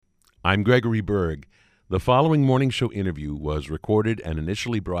I'm Gregory Berg. The following morning show interview was recorded and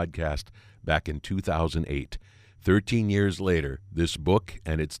initially broadcast back in 2008. 13 years later, this book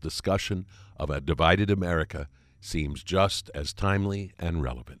and its discussion of a divided America seems just as timely and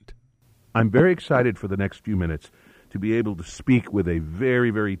relevant. I'm very excited for the next few minutes to be able to speak with a very,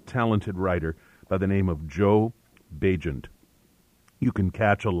 very talented writer by the name of Joe Bagent. You can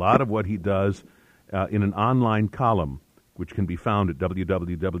catch a lot of what he does in an online column, which can be found at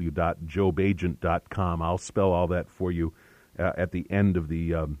www.joebagent.com. I'll spell all that for you at the end of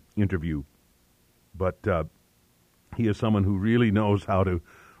the interview. But he is someone who really knows how to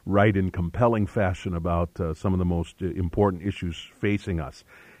write in compelling fashion about some of the most important issues facing us.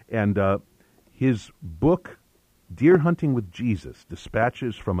 And his book, Deer Hunting with Jesus,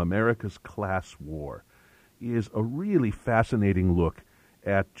 Dispatches from America's Class War, is a really fascinating look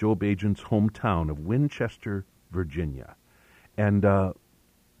at Joe Bagent's hometown of Winchester, Virginia. And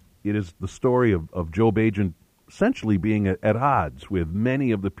it is the story of Joe Bagent essentially being at odds with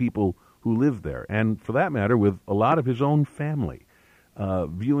many of the people who live there, and for that matter, with a lot of his own family,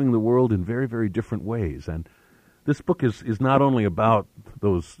 viewing the world in very, very different ways. And this book is not only about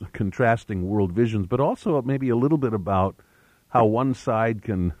those contrasting world visions, but also maybe a little bit about how one side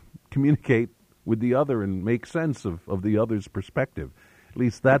can communicate with the other and make sense of the other's perspective. At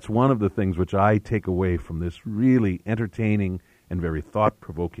least that's one of the things which I take away from this really entertaining and very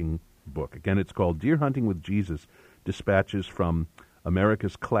thought-provoking book. Again, it's called Deer Hunting with Jesus, Dispatches from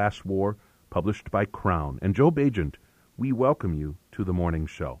America's Class War, published by Crown. And Joe Bagent, we welcome you to the morning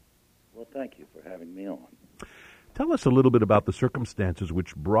show. Well, thank you for having me on. Tell us a little bit about the circumstances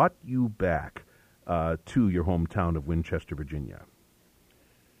which brought you back to your hometown of Winchester, Virginia.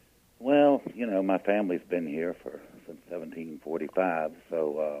 Well, my family's been here since 1745,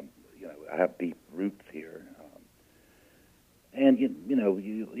 so, I have deep roots here. And,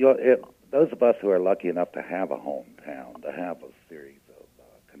 those of us who are lucky enough to have a hometown, to have a series of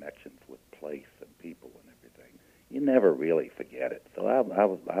connections with place and people and everything, you never really forget it. So I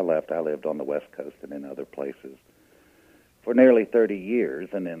left. I lived on the West Coast and in other places for nearly 30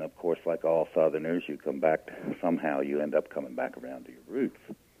 years, and then, of course, like all Southerners, you come back, somehow you end up coming back around to your roots.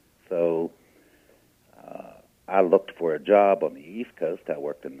 So I looked for a job on the East Coast. I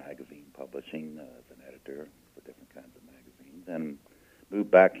worked in magazine publishing as an editor for different kinds of magazines, and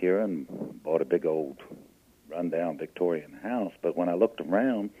moved back here and bought a big old rundown Victorian house. But when I looked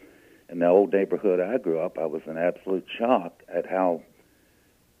around in the old neighborhood I grew up, I was in absolute shock at how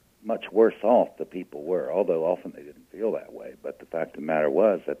much worse off the people were, although often they didn't feel that way. But the fact of the matter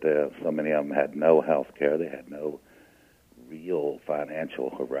was that so many of them had no health care. They had no real financial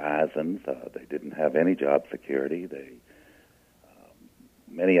horizons. They didn't have any job security.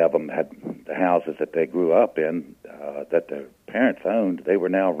 Many of them had the houses that they grew up in that their parents owned. They were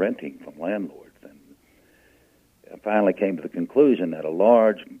now renting from landlords. And I finally came to the conclusion that a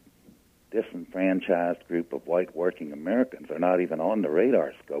large disenfranchised group of white working Americans are not even on the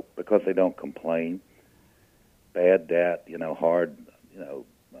radar scope because they don't complain. Bad debt, hard,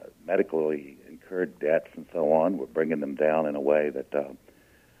 medically incurred debts and so on were bringing them down in a way that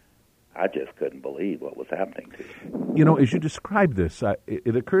I just couldn't believe what was happening to them. As you describe this,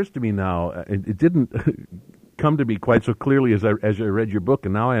 it occurs to me now, it didn't come to me quite so clearly as I read your book,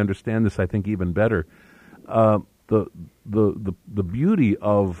 and now I understand this, I think, even better. The beauty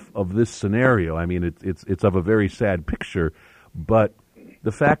of this scenario, I mean, it's of a very sad picture, but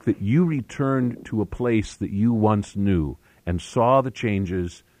the fact that you returned to a place that you once knew and saw the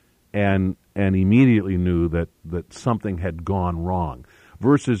changes and immediately knew that something had gone wrong,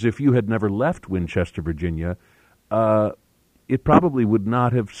 versus if you had never left Winchester, Virginia, it probably would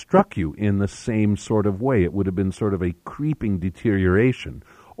not have struck you in the same sort of way. It would have been sort of a creeping deterioration.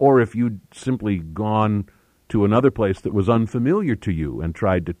 Or if you'd simply gone to another place that was unfamiliar to you and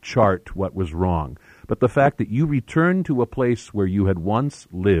tried to chart what was wrong. But the fact that you returned to a place where you had once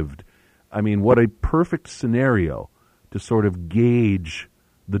lived, I mean, what a perfect scenario to sort of gauge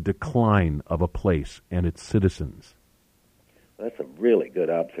the decline of a place and its citizens. That's a really good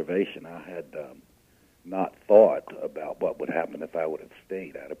observation. I had not thought about what would happen if I would have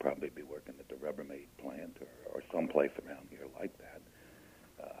stayed. I'd probably be working at the Rubbermaid plant or someplace around here like that.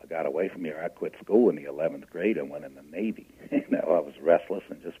 I got away from here. I quit school in the 11th grade and went in the Navy. I was restless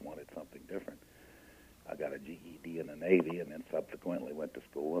and just wanted something different. I got a GED in the Navy and then subsequently went to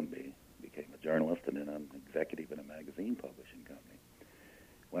school and became a journalist and then an executive in a magazine publishing company.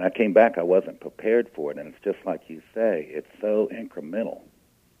 When I came back, I wasn't prepared for it, and it's just like you say, it's so incremental.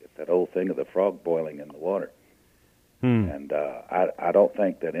 It's that old thing of the frog boiling in the water. And I don't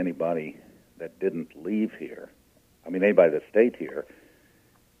think that anybody that didn't leave here, I mean, anybody that stayed here,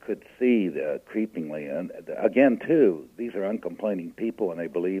 could see creepingly, and again, too, these are uncomplaining people, and they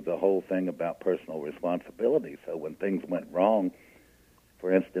believe the whole thing about personal responsibility. So when things went wrong,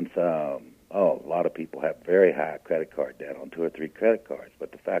 for instance, a lot of people have very high credit card debt on 2 or 3 credit cards,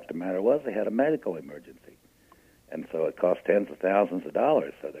 but the fact of the matter was they had a medical emergency, and so it cost tens of thousands of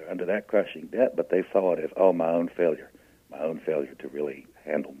dollars. So they're under that crushing debt, but they saw it as, my own failure to really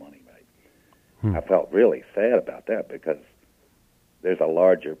handle money right. I felt really sad about that because there's a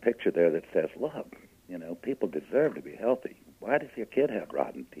larger picture there that says, look, people deserve to be healthy. Why does your kid have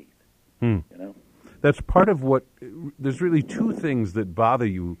rotten teeth? That's part of what, there's really 2 things that bother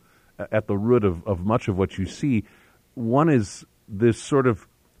you at the root of much of what you see. One is this sort of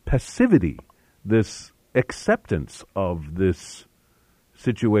passivity, this acceptance of this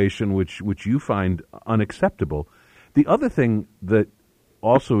situation which you find unacceptable. The other thing that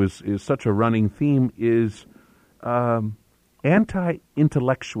also is such a running theme is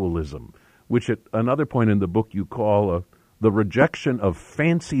anti-intellectualism, which at another point in the book you call the rejection of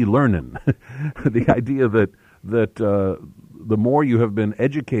fancy learning. The idea that the more you have been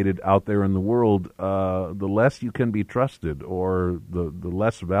educated out there in the world, the less you can be trusted, or the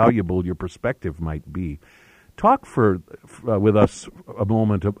less valuable your perspective might be. Talk with us a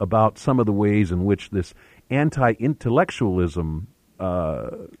moment about some of the ways in which this anti-intellectualism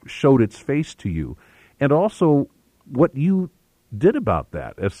showed its face to you, and also what you did about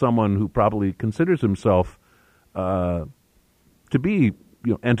that as someone who probably considers himself to be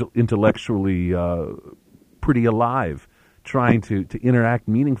intellectually pretty alive, trying to interact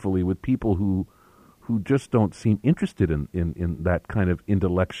meaningfully with people who just don't seem interested in that kind of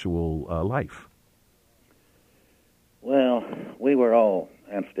intellectual life. Well, we were all,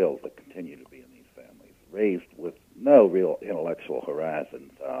 and still continue to be in these families, raised with no real intellectual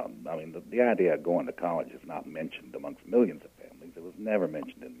horizons. The idea of going to college is not mentioned amongst millions of families. It was never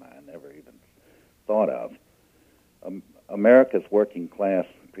mentioned in mine, never even thought of. America's working class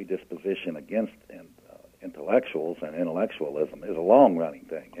predisposition against intellectuals and intellectualism is a long-running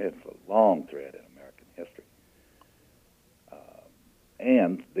thing. It's a long thread in American history.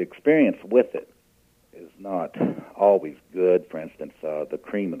 And the experience with it is not always good. For instance, the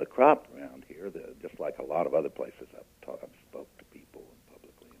cream of the crop around here, just like a lot of other places I've spoke to people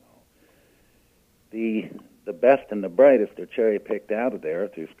publicly and all, the best and the brightest are cherry-picked out of there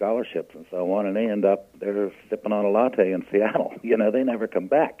through scholarships and so on, and they end up, they're sipping on a latte in Seattle. They never come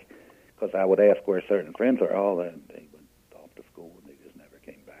back. Because I would ask where certain friends are. They went off to school and they just never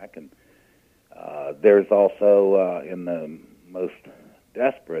came back. And there's also, in the most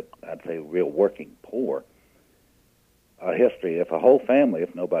desperate, I'd say real working poor, a history. If a whole family,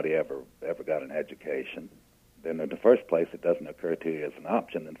 if nobody ever got an education, then in the first place it doesn't occur to you as an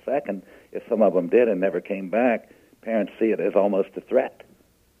option. And second, if some of them did and never came back, parents see it as almost a threat.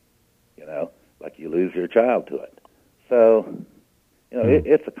 Like you lose your child to it. So,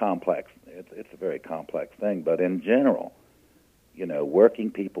 it's a complex. It's a very complex thing. But in general,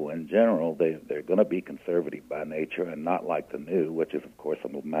 working people in general, they're going to be conservative by nature and not like the new, which is, of course, a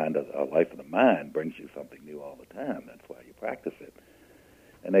life of the mind brings you something new all the time. That's why you practice it.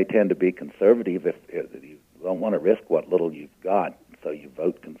 And they tend to be conservative if you don't want to risk what little you've got. So you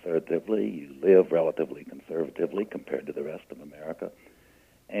vote conservatively, you live relatively conservatively compared to the rest of America.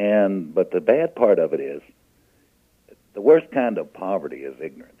 But the bad part of it is, the worst kind of poverty is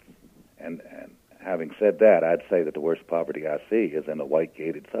ignorance. And having said that, I'd say that the worst poverty I see is in the white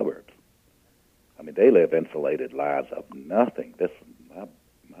gated suburbs. They live insulated lives of nothing. My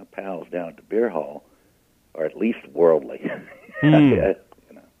pals down at the beer hall are at least worldly.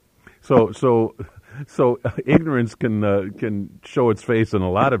 So ignorance can show its face in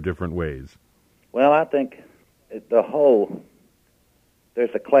a lot of different ways. Well, I think there's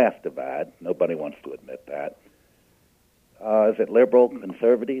a class divide. Nobody wants to admit that. Is it liberal,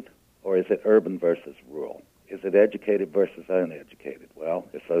 conservative, or is it urban versus rural? Is it educated versus uneducated? Well,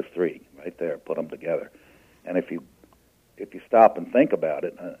 it's those 3 right there. Put them together. And if you stop and think about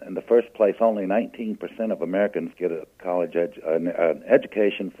it, in the first place, only 19% of Americans get a college an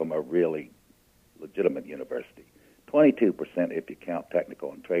education from a really legitimate university. 22% if you count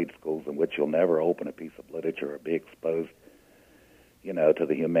technical and trade schools, in which you'll never open a piece of literature or be exposed to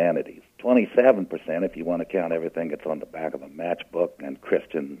the humanities. 27% if you want to count everything that's on the back of a matchbook, and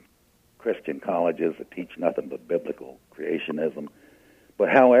Christian colleges that teach nothing but biblical creationism. But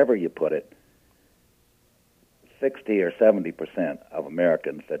however you put it, 60 or 70% of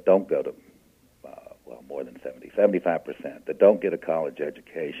Americans that don't go to, more than 75% that don't get a college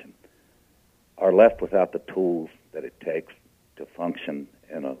education are left without the tools that it takes to function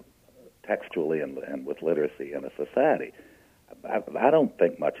textually and with literacy in a society. I don't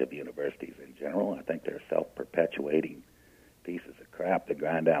think much of universities in general. I think they're self-perpetuating pieces of crap that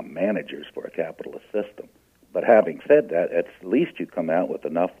grind out managers for a capitalist system. But having said that, at least you come out with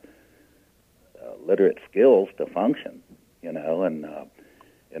enough literate skills to function, and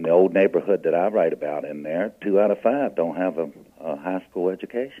in the old neighborhood that I write about in there, 2 out of 5 don't have a high school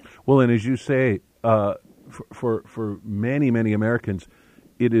education. Well, and as you say, for many, many Americans,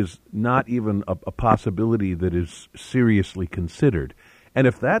 it is not even a possibility that is seriously considered. And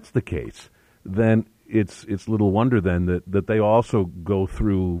if that's the case, then it's little wonder then that they also go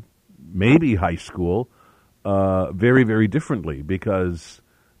through maybe high school very, very differently, because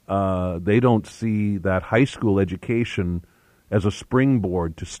they don't see that high school education as a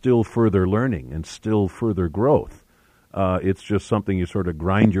springboard to still further learning and still further growth. It's just something you sort of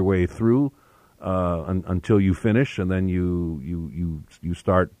grind your way through until you finish, and then you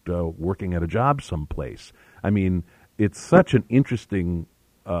start working at a job someplace. I mean, it's such an interesting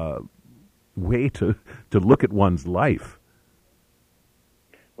way to look at one's life.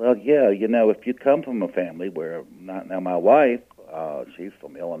 Well, yeah, if you come from a family where, now my wife, she's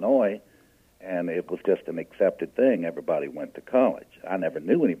from Illinois, and it was just an accepted thing. Everybody went to college. I never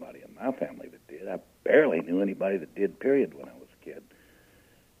knew anybody in my family that did. I barely knew anybody that did, period, when I was a kid.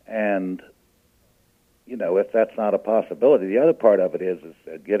 And, if that's not a possibility, the other part of it is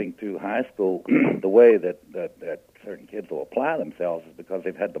that getting through high school, the way that certain kids will apply themselves is because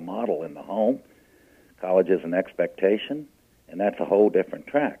they've had the model in the home. College is an expectation, and that's a whole different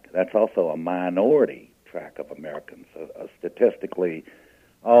track. That's also a minority track of Americans. Statistically,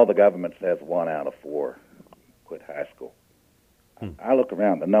 all the government says 1 out of 4 quit high school. I look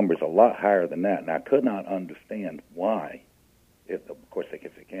around, the number's a lot higher than that, and I could not understand why. If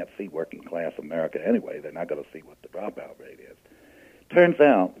they can't see working class America anyway, they're not going to see what the dropout rate is. Turns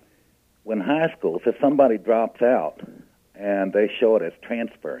out, when high schools, if somebody drops out and they show it as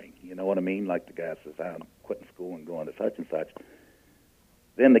transferring, you know what I mean? Like the guy says, I'm quitting school and going to such and such.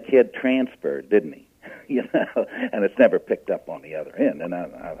 Then the kid transferred, didn't he? And it's never picked up on the other end. And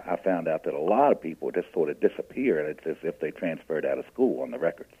I found out that a lot of people just sort of disappear, and it's as if they transferred out of school on the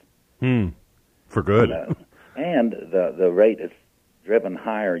records. For good. And the rate is driven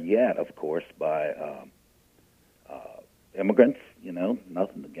higher yet, of course, by immigrants.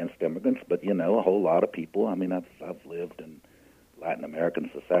 Nothing against immigrants, but a whole lot of people. I mean, I've lived in Latin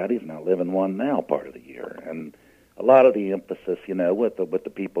American societies, and I live in one now part of the year, and a lot of the emphasis, with the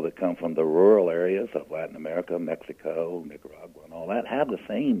people that come from the rural areas of Latin America, Mexico, Nicaragua, and all that, have the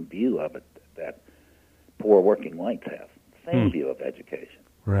same view of it that poor working whites have. Same view of education.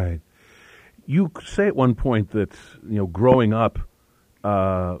 Right. You say at one point that growing up,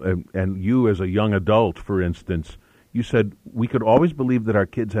 and you as a young adult, for instance, you said we could always believe that our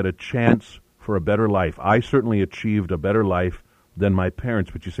kids had a chance for a better life. I certainly achieved a better life than my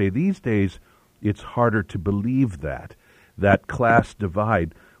parents, but you say these days it's harder to believe that. That class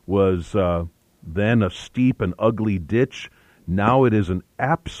divide was then a steep and ugly ditch. Now it is an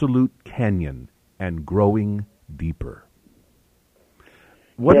absolute canyon and growing deeper.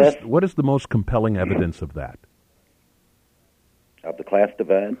 What is the most compelling evidence of that? Of the class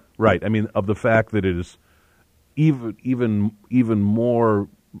divide? Right. I mean, of the fact that it is even more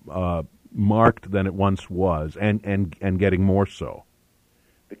marked than it once was, and getting more so.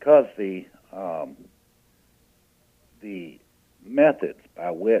 Because the methods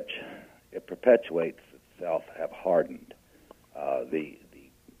by which it perpetuates itself have hardened. The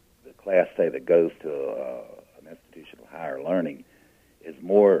class, say, that goes to an institution of higher learning is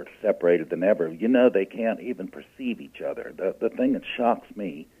more separated than ever. They can't even perceive each other. The thing that shocks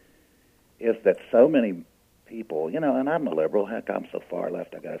me is that so many people, and I'm a liberal. Heck, I'm so far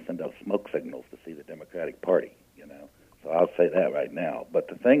left I got to send out smoke signals to see the Democratic Party, So I'll say that right now. But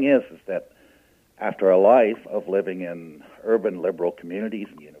the thing is that after a life of living in urban liberal communities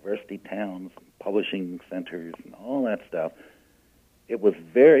and university towns and publishing centers and all that stuff, it was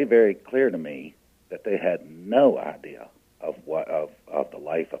very, very clear to me that they had no idea of the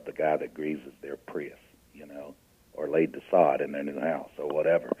life of the guy that greases their Prius, or laid the sod in their new house or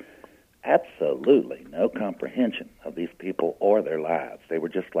whatever. Absolutely no comprehension of these people or their lives. They were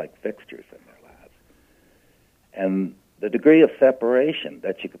just like fixtures in their lives. And the degree of separation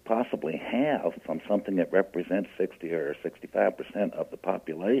that you could possibly have from something that represents 60 or 65% of the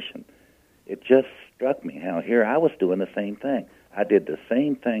population, it just struck me how here I was doing the same thing. I did the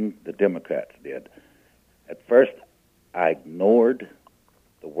same thing the Democrats did. At first, I ignored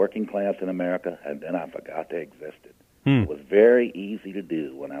the working class in America, and then I forgot they existed. It was very easy to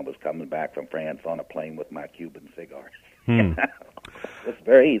do when I was coming back from France on a plane with my Cuban cigars. It's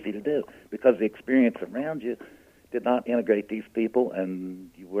very easy to do because the experience around you did not integrate these people,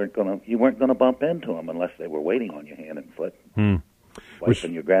 and you weren't gonna bump into them unless they were waiting on you hand and foot.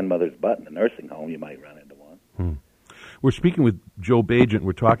 Wiping your grandmother's butt in a nursing home, you might run into one. We're speaking with Joe Bagent.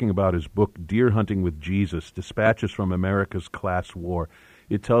 We're talking about his book, Deer Hunting with Jesus, Dispatches from America's Class War.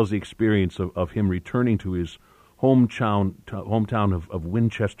 It tells the experience of him returning to his hometown of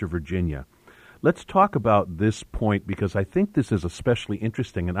Winchester, Virginia. Let's talk about this point, because I think this is especially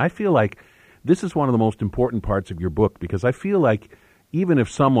interesting, and I feel like this is one of the most important parts of your book, because I feel like even if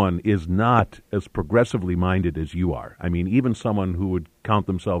someone is not as progressively minded as you are, I mean, even someone who would count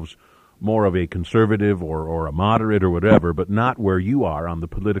themselves more of a conservative or a moderate or whatever, but not where you are on the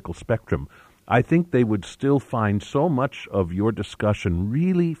political spectrum, I think they would still find so much of your discussion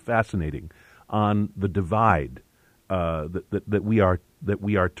really fascinating on the divide that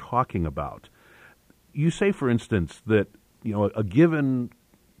we are talking about. You say, for instance, that a given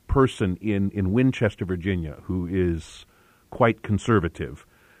person in Winchester, Virginia, who is quite conservative,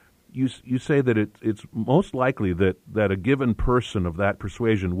 you say that it's most likely that a given person of that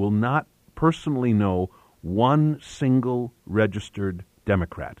persuasion will not personally know one single registered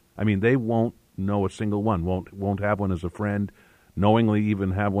Democrat. I mean, they won't know a single one, won't have one as a friend, knowingly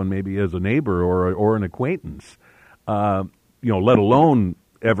even have one maybe as a neighbor or an acquaintance, let alone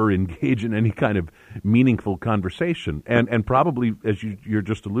ever engage in any kind of meaningful conversation. And probably, as you're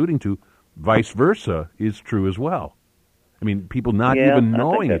just alluding to, vice versa is true as well. I mean, people not even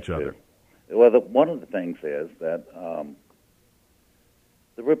knowing each other. Well, one of the things is that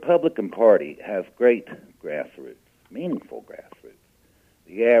the Republican Party has great grassroots, meaningful grassroots.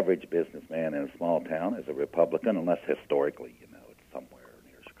 The average businessman in a small town is a Republican, unless historically, it's somewhere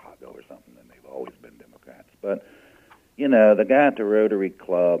near Chicago or something, and they've always been Democrats. But the guy at the Rotary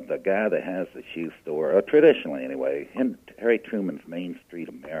Club, the guy that has the shoe store, or traditionally anyway, Harry Truman's Main Street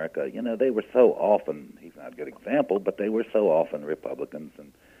America, they were so often, he's not a good example, but they were so often Republicans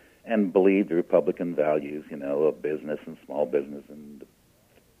and believed the Republican values, of business and small business and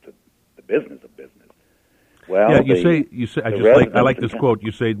the business of business. Well, yeah, you say. I like this quote.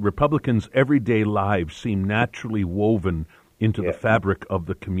 You say Republicans' everyday lives seem naturally woven into the fabric of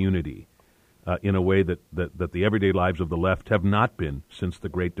the community. In a way that the everyday lives of the left have not been since the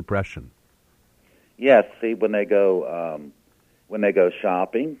Great Depression. Yes, see, when they go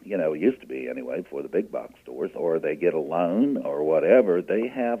shopping, it used to be anyway for the big box stores, or they get a loan or whatever, they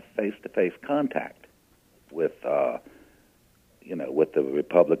have face-to-face contact with the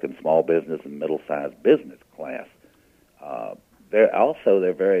Republican small business and middle-sized business class.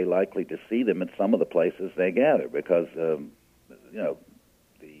 They're very likely to see them at some of the places they gather because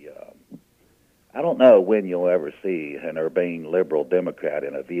I don't know when you'll ever see an urbane liberal Democrat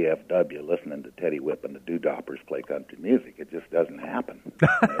in a VFW listening to Teddy Whip and the Dewdoppers play country music. It just doesn't happen.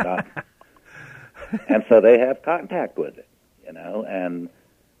 And so they have contact with it, and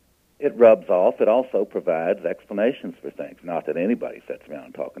it rubs off. It also provides explanations for things. Not that anybody sits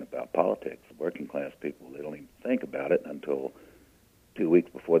around talking about politics. Working class people, they don't even think about it until 2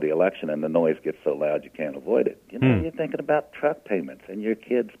 weeks before the election, and the noise gets so loud you can't avoid it. You're thinking about truck payments and your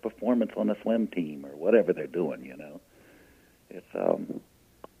kid's performance on a swim team or whatever they're doing.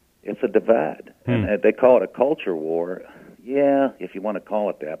 It's a divide, and they call it a culture war. Yeah, if you want to call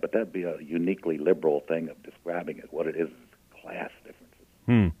it that, but that'd be a uniquely liberal thing of describing it. What it is class differences.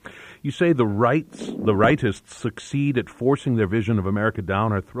 You say the rightists succeed at forcing their vision of America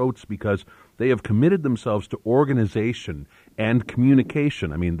down our throats because they have committed themselves to organization and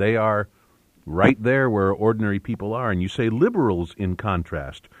communication. I mean, they are right there where ordinary people are. And you say liberals, in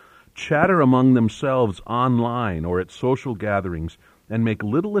contrast, chatter among themselves online or at social gatherings and make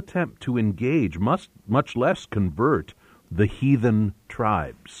little attempt to engage, much less convert, the heathen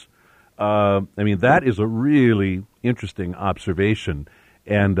tribes. That is a really interesting observation.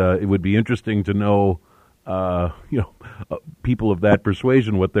 And it would be interesting to know, people of that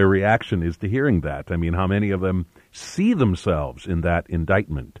persuasion, what their reaction is to hearing that. I mean, how many of them see themselves in that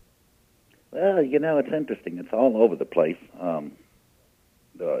indictment? Well, it's interesting. It's all over the place.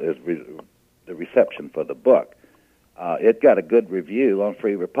 The reception for the book. It got a good review on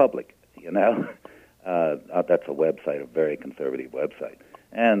Free Republic. That's a website, a very conservative website.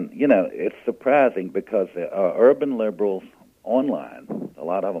 And, it's surprising because urban liberals online, a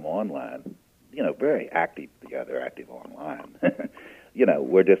lot of them online, very active. Yeah, they're active online.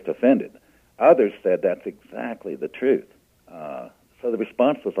 We're just offended. Others said that's exactly the truth. So the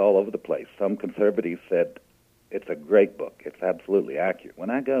response was all over the place. Some conservatives said it's a great book. It's absolutely accurate. When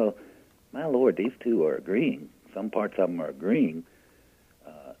I go, my Lord, these two are agreeing. Some parts of them are agreeing.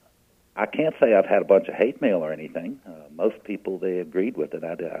 I can't say I've had a bunch of hate mail or anything. Most people, they agreed with it. I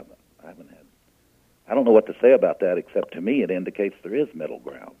haven't had I don't know what to say about that, except to me it indicates there is middle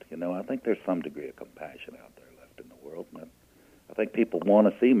ground. I think there's some degree of compassion out there left in the world. And I think people want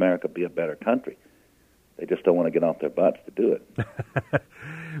to see America be a better country. They just don't want to get off their butts to do it.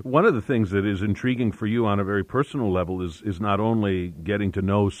 One of the things that is intriguing for you on a very personal level is not only getting to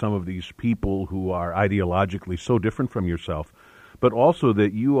know some of these people who are ideologically so different from yourself, but also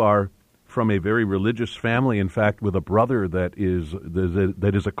that you are from a very religious family, in fact, with a brother that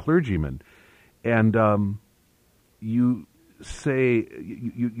is a clergyman. And you say,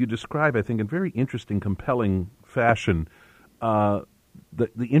 you describe, I think, in very interesting, compelling fashion,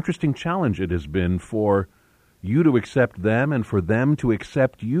 the interesting challenge it has been for you to accept them and for them to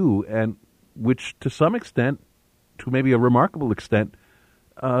accept you, and which to some extent, to maybe a remarkable extent,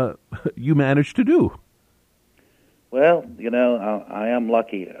 you managed to do. Well, I am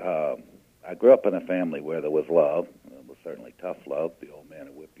lucky. I grew up in a family where there was love. It was certainly tough love. The old man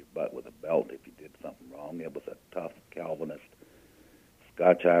would whip your butt with a belt if you did something wrong. It was a tough Calvinist,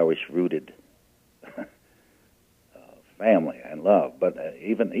 Scotch-Irish rooted family and love. But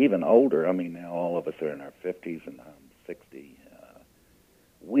even older, I mean, now all of us are in our 50s and I'm 60.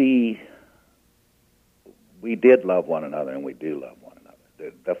 We did love one another, and we do love one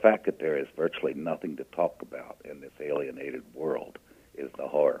another. The fact that there is virtually nothing to talk about in this alienated world is the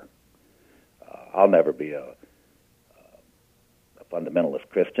horror. I'll never be a fundamentalist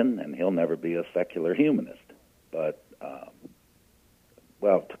Christian, and he'll never be a secular humanist. But,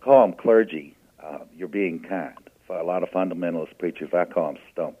 to call them clergy, you're being kind. For a lot of fundamentalist preachers, I call them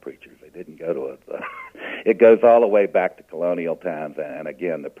stump preachers. They didn't go to it. It goes all the way back to colonial times, and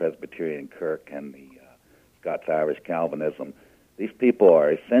again, the Presbyterian Kirk and the Scots-Irish Calvinism. These people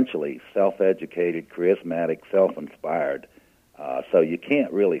are essentially self-educated, charismatic, self-inspired, so you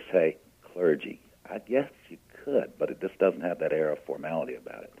can't really say clergy. I guess you could, but it just doesn't have that air of formality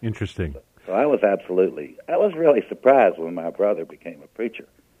about it. Interesting. So I was really surprised when my brother became a preacher.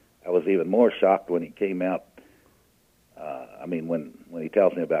 I was even more shocked when he came out. When he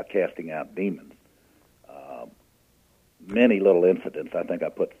tells me about casting out demons. Many little incidents. I think I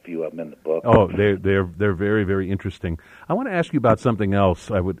put a few of them in the book. Oh, they're very, very interesting. I want to ask you about something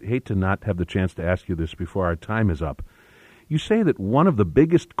else. I would hate to not have the chance to ask you this before our time is up. You say that one of the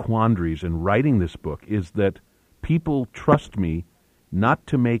biggest quandaries in writing this book is that people trust me not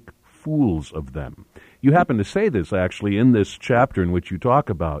to make fools of them. You happen to say this, actually, in this chapter in which you talk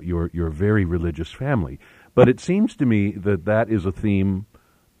about your very religious family. But it seems to me that is a theme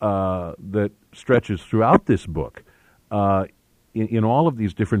that stretches throughout this book, in all of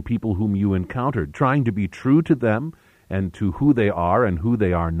these different people whom you encountered, trying to be true to them and to who they are and who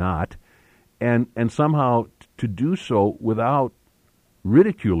they are not, and somehow to do so without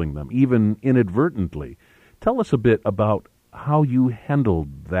ridiculing them, even inadvertently. Tell us a bit about how you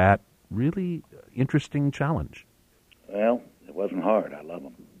handled that really interesting challenge. Well, it wasn't hard. I love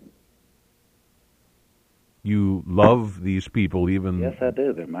them. You love these people even... Yes, I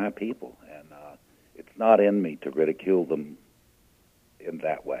do. They're my people. And it's not in me to ridicule them in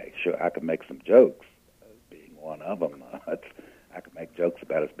that way. Sure, I could make some jokes, being one of them. I could make jokes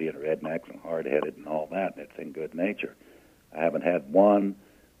about us being rednecks and hard-headed and all that, and it's in good nature. I haven't had one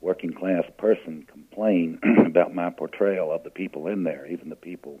working-class person complain about my portrayal of the people in there, even the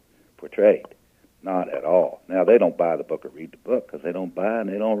people portrayed. Not at all. Now, they don't buy the book or read the book because they don't buy and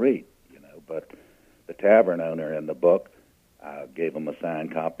they don't read, but... The tavern owner in the book, I gave them a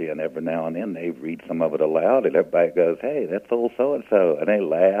signed copy, and every now and then they read some of it aloud, and everybody goes, "Hey, that's old so-and-so," and they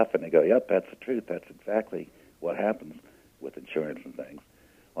laugh, and they go, "Yep, that's the truth. That's exactly what happens with insurance and things."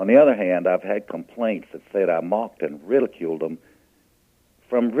 On the other hand, I've had complaints that said I mocked and ridiculed them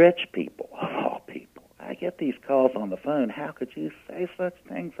from rich people, of all people. I get these calls on the phone, "How could you say such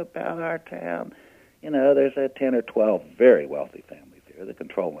things about our town?" There's 10 or 12 very wealthy families here that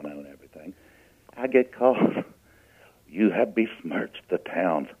control and own everything. I get calls, "You have besmirched the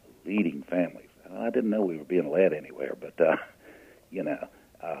town's leading families." I didn't know we were being led anywhere, but,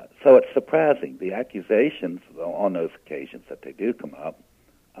 so it's surprising. The accusations on those occasions that they do come up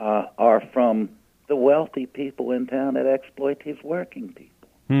are from the wealthy people in town that exploit these working people.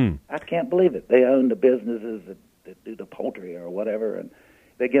 I can't believe it. They own the businesses that do the poultry or whatever, and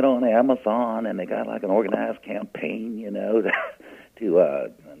they get on Amazon, and they got like an organized campaign,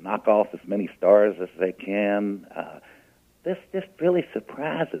 to knock off as many stars as they can. This just really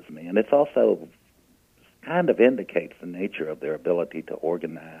surprises me, and it's also kind of indicates the nature of their ability to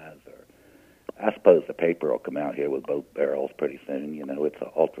organize. Or I suppose the paper will come out here with both barrels pretty soon. It's an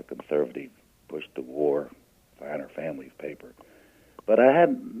ultra-conservative, push-to-war, finer families paper. But I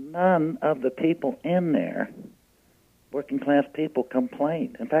had none of the people in there were working class people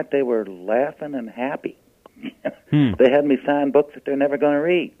complained. In fact, they were laughing and happy. They had me sign books that they're never going to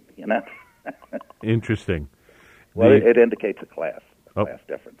read, you know. Interesting. Well, it indicates a class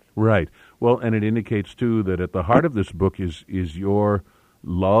difference. Right. Well, and it indicates, too, that at the heart of this book is your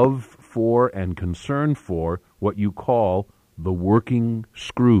love for and concern for what you call the working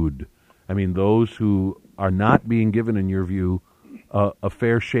screwed. I mean, those who are not being given, in your view, a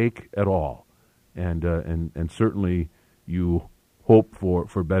fair shake at all. And certainly you hope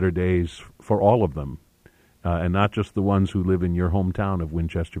for better days for all of them, and not just the ones who live in your hometown of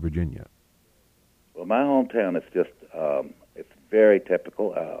Winchester, Virginia. Well, my hometown is just, it's very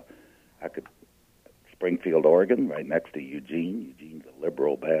typical. Springfield, Oregon, right next to Eugene. Eugene's a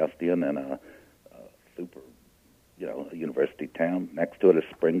liberal bastion and a super, a university town. Next to it is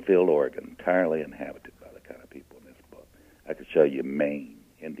Springfield, Oregon, entirely inhabited by the kind of people in this book. I could show you Maine,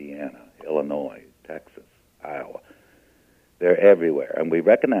 Indiana, Illinois, Texas, Iowa. They're everywhere, and we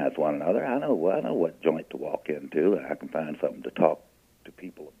recognize one another. I know what joint to walk into, and I can find something to talk to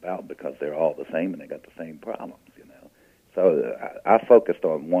people about because they're all the same and they got the same problems, So I focused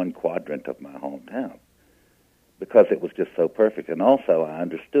on one quadrant of my hometown because it was just so perfect, and also I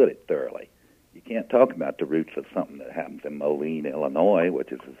understood it thoroughly. You can't talk about the roots of something that happens in Moline, Illinois,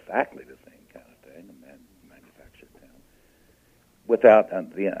 which is exactly the same kind of thing, a manufactured town, without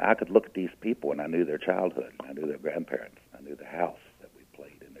I could look at these people and I knew their childhood, I knew their grandparents, I knew the house that we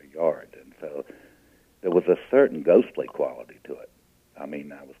played in their yard, and so there was a certain ghostly quality to it. I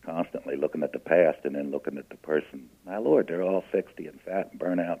mean, I was constantly looking at the past and then looking at the person. My Lord, they're all 60 and fat and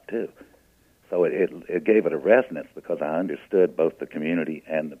burnt out too. So it gave it a resonance because I understood both the community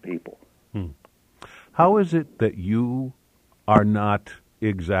and the people. How is it that you are not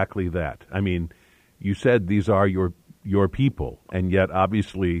exactly that? I mean, you said these are your people, and yet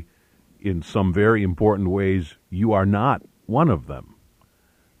obviously in some very important ways you are not one of them.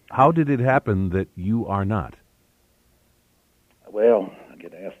 How did it happen that you are not? Well, I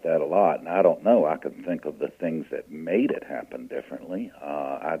get asked that a lot, and I don't know. I can think of the things that made it happen differently.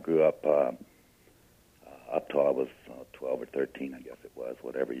 I grew up till I was 12 or 13, I guess it was,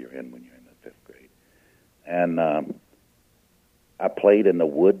 whatever you're in when you're in the 5th grade. And I played in the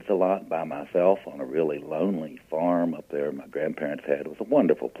woods a lot by myself on a really lonely farm up there my grandparents had. It was a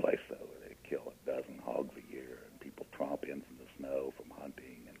wonderful place, though, where they kill a dozen hogs a year, and people tromp in from the snow from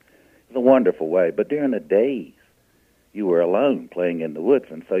hunting. And it was a wonderful way. But during the days, you were alone playing in the woods,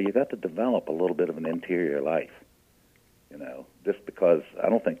 and so you got to develop a little bit of an interior life, just because I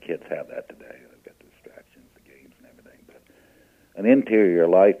don't think kids have that today. They've got the distractions, the games and everything, but an interior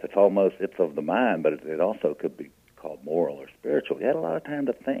life it's of the mind, but it also could be called moral or spiritual. You had a lot of time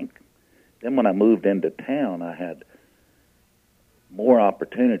to think. Then when I moved into town, I had more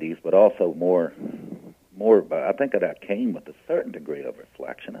opportunities, but also more. I think that I came with a certain degree of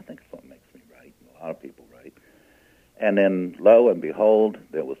reflection. I think it's what makes me right, and a lot of people right. And then, lo and behold,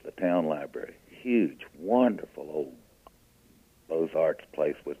 there was the town library. Huge, wonderful old Beaux-Arts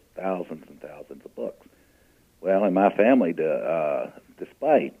place with thousands and thousands of books. Well, in my family,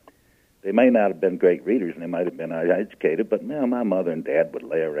 despite, they may not have been great readers and they might have been educated, but my mother and dad would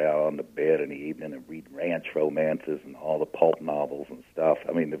lay around on the bed in the evening and read ranch romances and all the pulp novels and stuff.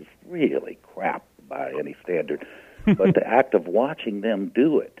 I mean, it was really crap by any standard. But the act of watching them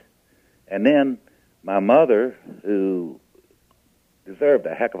do it, and then my mother, who deserved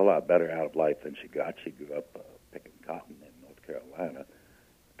a heck of a lot better out of life than she got. She grew up picking cotton in North Carolina.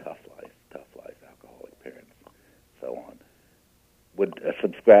 Tough life, alcoholic parents, so on. Would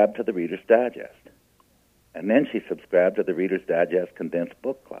subscribe to the Reader's Digest. And then she subscribed to the Reader's Digest Condensed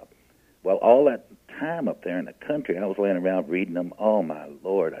Book Club. Well, all that time up there in the country, I was laying around reading them. Oh, my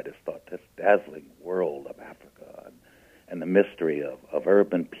Lord, I just thought this dazzling world of Africa and the mystery of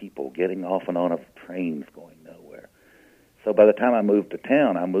urban people getting off and on of trains going nowhere. So by the time I moved to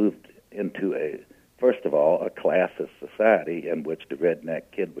town, I moved into first of all, a classist society in which the redneck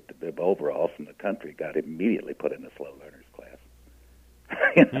kid with the bib overalls from the country got immediately put in the slow learners class.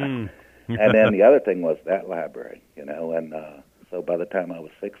 And then the other thing was that library, and so by the time I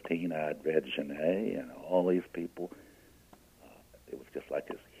was 16, I had read Genet and all these people. It was just like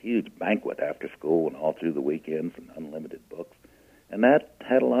this huge banquet after school and all through the weekends and unlimited books. And that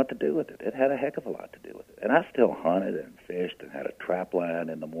had a lot to do with it. It had a heck of a lot to do with it. And I still hunted and fished and had a trap line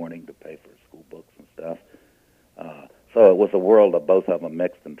in the morning to pay for school books and stuff. So it was a world of both of them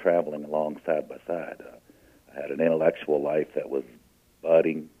mixed and traveling along side by side. I had an intellectual life that was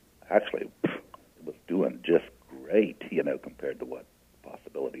budding. Actually, it was doing just great, compared to what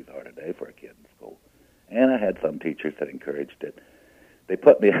possibilities are today for a kid in school. And I had some teachers that encouraged it. They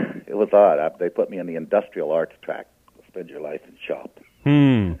put me, it was odd, they put me in the industrial arts track, the spend your life in shop.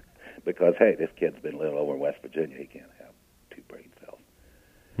 Hmm. Because, hey, this kid's been little over in West Virginia. He can't have 2 brain cells.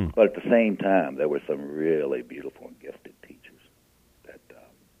 But at the same time, there were some really beautiful and gifted teachers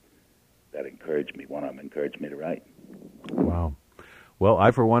that encouraged me. One of them encouraged me to write. Wow. Well,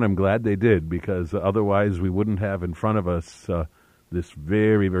 I, for one, am glad they did, because otherwise we wouldn't have in front of us this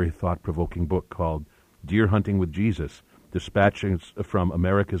very, very thought-provoking book called Deer Hunting with Jesus, Dispatches from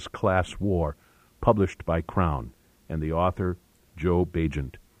America's Class War, published by Crown, and the author, Joe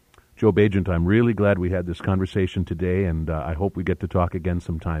Bagent. Joe Bagent, I'm really glad we had this conversation today, and I hope we get to talk again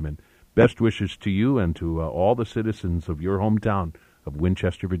sometime. And best wishes to you and to all the citizens of your hometown of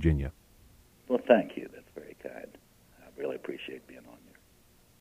Winchester, Virginia. Well, thanks.